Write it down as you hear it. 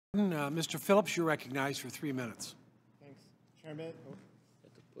Mr. Phillips, you're recognized for 3 minutes. Thanks,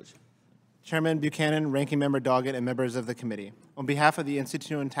 Chairman Buchanan, Ranking Member Doggett, and members of the committee. On behalf of the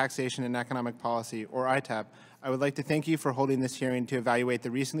Institute on Taxation and Economic Policy, or ITEP, I would like to thank you for holding this hearing to evaluate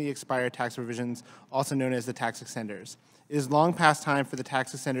the recently expired tax provisions, also known as the tax extenders. It is long past time for the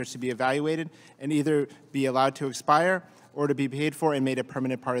tax extenders to be evaluated and either be allowed to expire or to be paid for and made a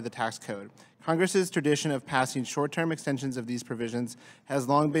permanent part of the tax code. Congress's tradition of passing short-term extensions of these provisions has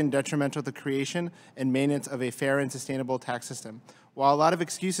long been detrimental to the creation and maintenance of a fair and sustainable tax system. While a lot of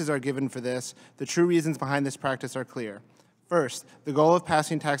excuses are given for this, the true reasons behind this practice are clear. First, the goal of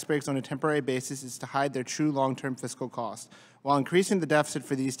passing tax breaks on a temporary basis is to hide their true long-term fiscal cost. While increasing the deficit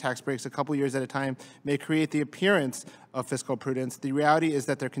for these tax breaks a couple years at a time may create the appearance of fiscal prudence, the reality is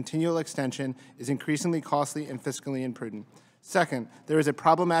that their continual extension is increasingly costly and fiscally imprudent. Second, there is a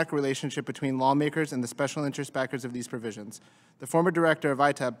problematic relationship between lawmakers and the special interest backers of these provisions. The former director of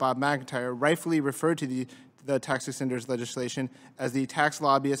ITEP, Bob McIntyre, rightfully referred to the tax extenders legislation as the Tax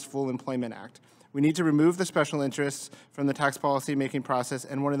Lobbyist Full Employment Act. We need to remove the special interests from the tax policy making process,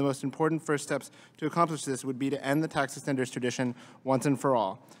 and one of the most important first steps to accomplish this would be to end the tax extenders tradition once and for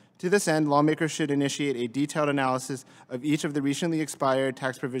all. To this end, lawmakers should initiate a detailed analysis of each of the recently expired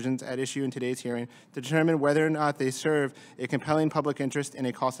tax provisions at issue in today's hearing to determine whether or not they serve a compelling public interest in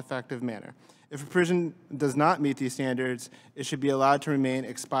a cost-effective manner. If a provision does not meet these standards, it should be allowed to remain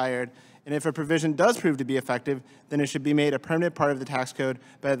expired, and if a provision does prove to be effective, then it should be made a permanent part of the tax code,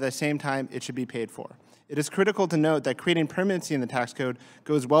 but at the same time, it should be paid for. It is critical to note that creating permanency in the tax code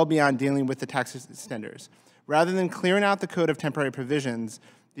goes well beyond dealing with the tax extenders. Rather than clearing out the code of temporary provisions,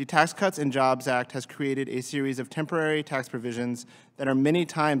 the Tax Cuts and Jobs Act has created a series of temporary tax provisions that are many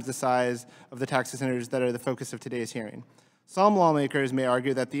times the size of the tax extenders that are the focus of today's hearing. Some lawmakers may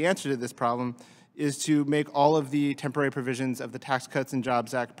argue that the answer to this problem is to make all of the temporary provisions of the Tax Cuts and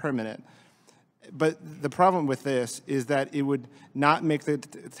Jobs Act permanent. But the problem with this is that it would not make the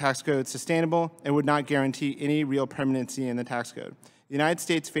tax code sustainable and would not guarantee any real permanency in the tax code. The United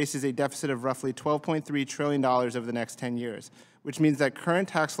States faces a deficit of roughly $12.3 trillion over the next 10 years, which means that current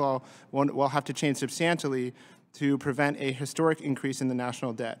tax law will have to change substantially to prevent a historic increase in the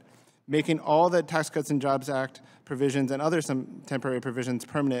national debt. Making all the Tax Cuts and Jobs Act provisions and other some temporary provisions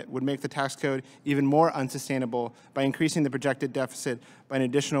permanent would make the tax code even more unsustainable by increasing the projected deficit by an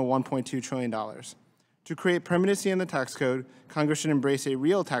additional $1.2 trillion. To create permanency in the tax code, Congress should embrace a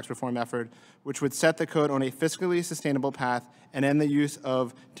real tax reform effort which would set the code on a fiscally sustainable path and end the use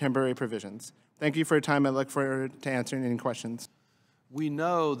of temporary provisions. Thank you for your time. I look forward to answering any questions. We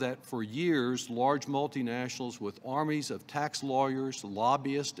know that for years, large multinationals with armies of tax lawyers,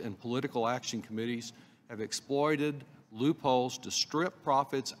 lobbyists, and political action committees have exploited loopholes to strip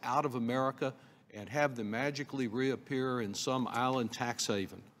profits out of America and have them magically reappear in some island tax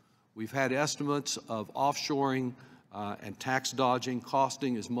haven. We've had estimates of offshoring and tax dodging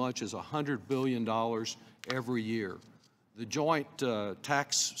costing as much as $100 billion every year. The Joint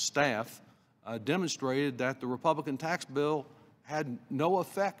Tax Staff demonstrated that the Republican tax bill had no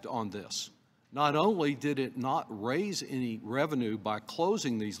effect on this. Not only did it not raise any revenue by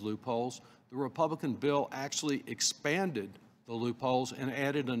closing these loopholes, the Republican bill actually expanded the loopholes and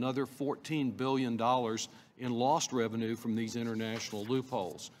added another $14 billion in lost revenue from these international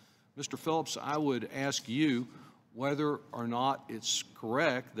loopholes. Mr. Phillips, I would ask you whether or not it's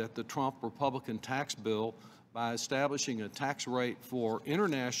correct that the Trump Republican tax bill, by establishing a tax rate for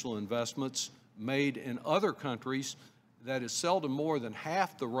international investments made in other countries that is seldom more than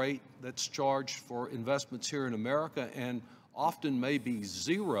half the rate that's charged for investments here in America and often may be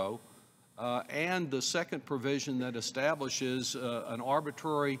zero, and the second provision that establishes an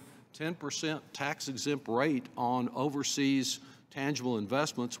arbitrary 10% tax-exempt rate on overseas tangible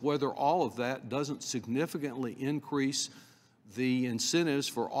investments, whether all of that doesn't significantly increase the incentives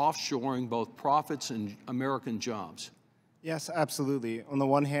for offshoring both profits and American jobs. Yes, absolutely. On the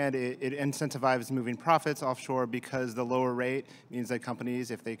one hand, it incentivizes moving profits offshore because the lower rate means that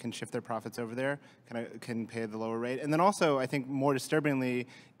companies, if they can shift their profits over there, can pay the lower rate. And then also, I think more disturbingly,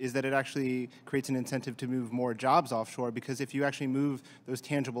 is that it actually creates an incentive to move more jobs offshore, because if you actually move those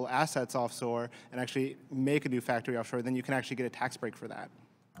tangible assets offshore and actually make a new factory offshore, then you can actually get a tax break for that.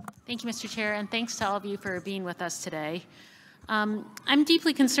 Thank you, Mr. Chair, and thanks to all of you for being with us today. I'm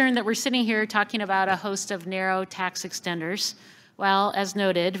deeply concerned that we're sitting here talking about a host of narrow tax extenders, while, as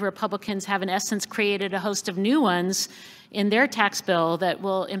noted, Republicans have in essence created a host of new ones in their tax bill that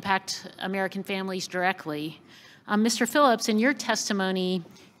will impact American families directly. Mr. Phillips, in your testimony,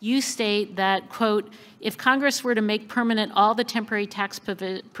 you state that, quote, if Congress were to make permanent all the temporary tax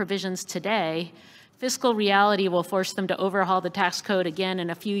provisions today, fiscal reality will force them to overhaul the tax code again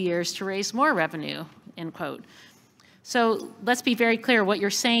in a few years to raise more revenue, end quote. So let's be very clear. What you're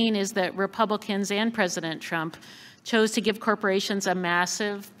saying is that Republicans and President Trump chose to give corporations a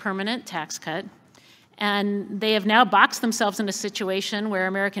massive permanent tax cut, and they have now boxed themselves in a situation where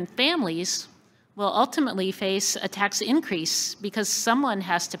American families will ultimately face a tax increase because someone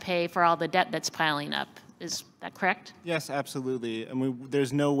has to pay for all the debt that's piling up. Is that correct? Yes, absolutely.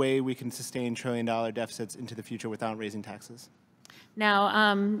 There's no way we can sustain trillion-dollar deficits into the future without raising taxes.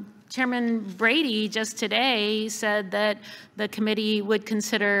 Now, Chairman Brady just today said that the committee would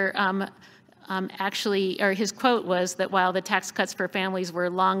consider his quote was that while the tax cuts for families were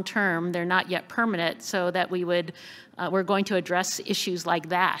long-term, they're not yet permanent, so that we're going to address issues like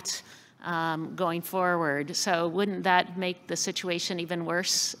that going forward. So wouldn't that make the situation even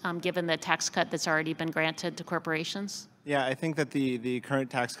worse, given the tax cut that's already been granted to corporations? Yeah, I think that the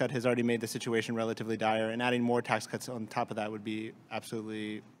current tax cut has already made the situation relatively dire, and adding more tax cuts on top of that would be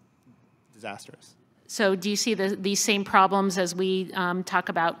absolutely disastrous. So do you see these same problems as we talk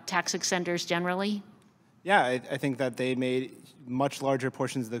about tax extenders generally? Yeah, I think that they made much larger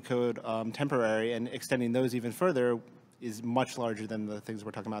portions of the code temporary, and extending those even further is much larger than the things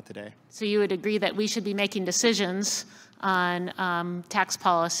we're talking about today. So you would agree that we should be making decisions on tax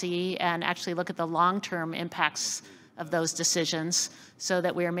policy and actually look at the long-term impacts of those decisions so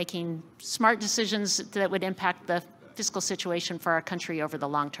that we are making smart decisions that would impact the fiscal situation for our country over the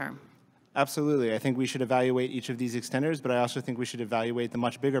long term? Absolutely. I think we should evaluate each of these extenders, but I also think we should evaluate the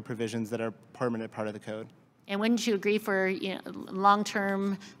much bigger provisions that are permanent part of the code. And wouldn't you agree for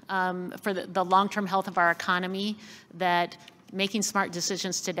long-term, for the long-term health of our economy, that making smart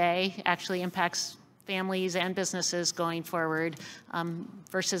decisions today actually impacts families and businesses going forward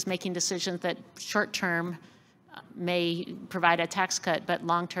versus making decisions that short-term may provide a tax cut, but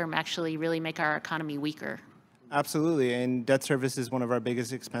long-term actually really make our economy weaker? Absolutely, and debt service is one of our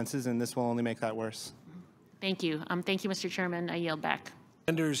biggest expenses, and this will only make that worse. Thank you. Thank you, Mr. Chairman. I yield back.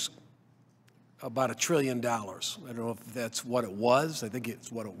 Extenders about $1 trillion. I don't know if that's what it was. I think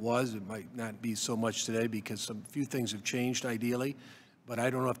it's what it was. It might not be so much today because a few things have changed ideally, but I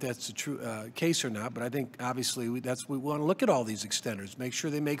don't know if that's the true case or not. But I think obviously we want to look at all these extenders, make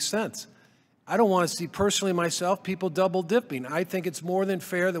sure they make sense. I don't want to see personally myself people double dipping. I think it's more than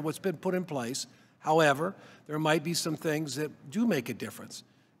fair that what's been put in place. However, there might be some things that do make a difference.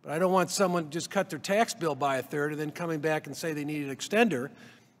 But I don't want someone to just cut their tax bill by a third and then coming back and say they need an extender.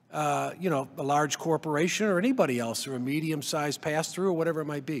 A large corporation or anybody else, or a medium-sized pass-through or whatever it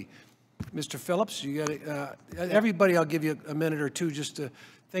might be. Mr. Phillips, you got everybody. I'll give you a minute or two just to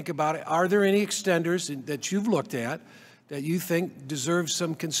think about it. Are there any extenders that you've looked at that you think deserve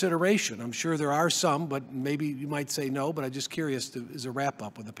some consideration? I'm sure there are some, but maybe you might say no. But I'm just curious as a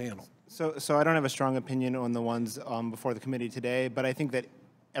wrap-up with the panel. So I don't have a strong opinion on the ones before the committee today, but I think that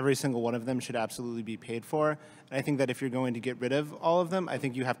every single one of them should absolutely be paid for. And I think that if you're going to get rid of all of them, I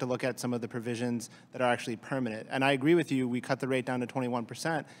think you have to look at some of the provisions that are actually permanent. And I agree with you, we cut the rate down to 21%,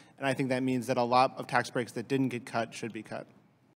 and I think that means that a lot of tax breaks that didn't get cut should be cut.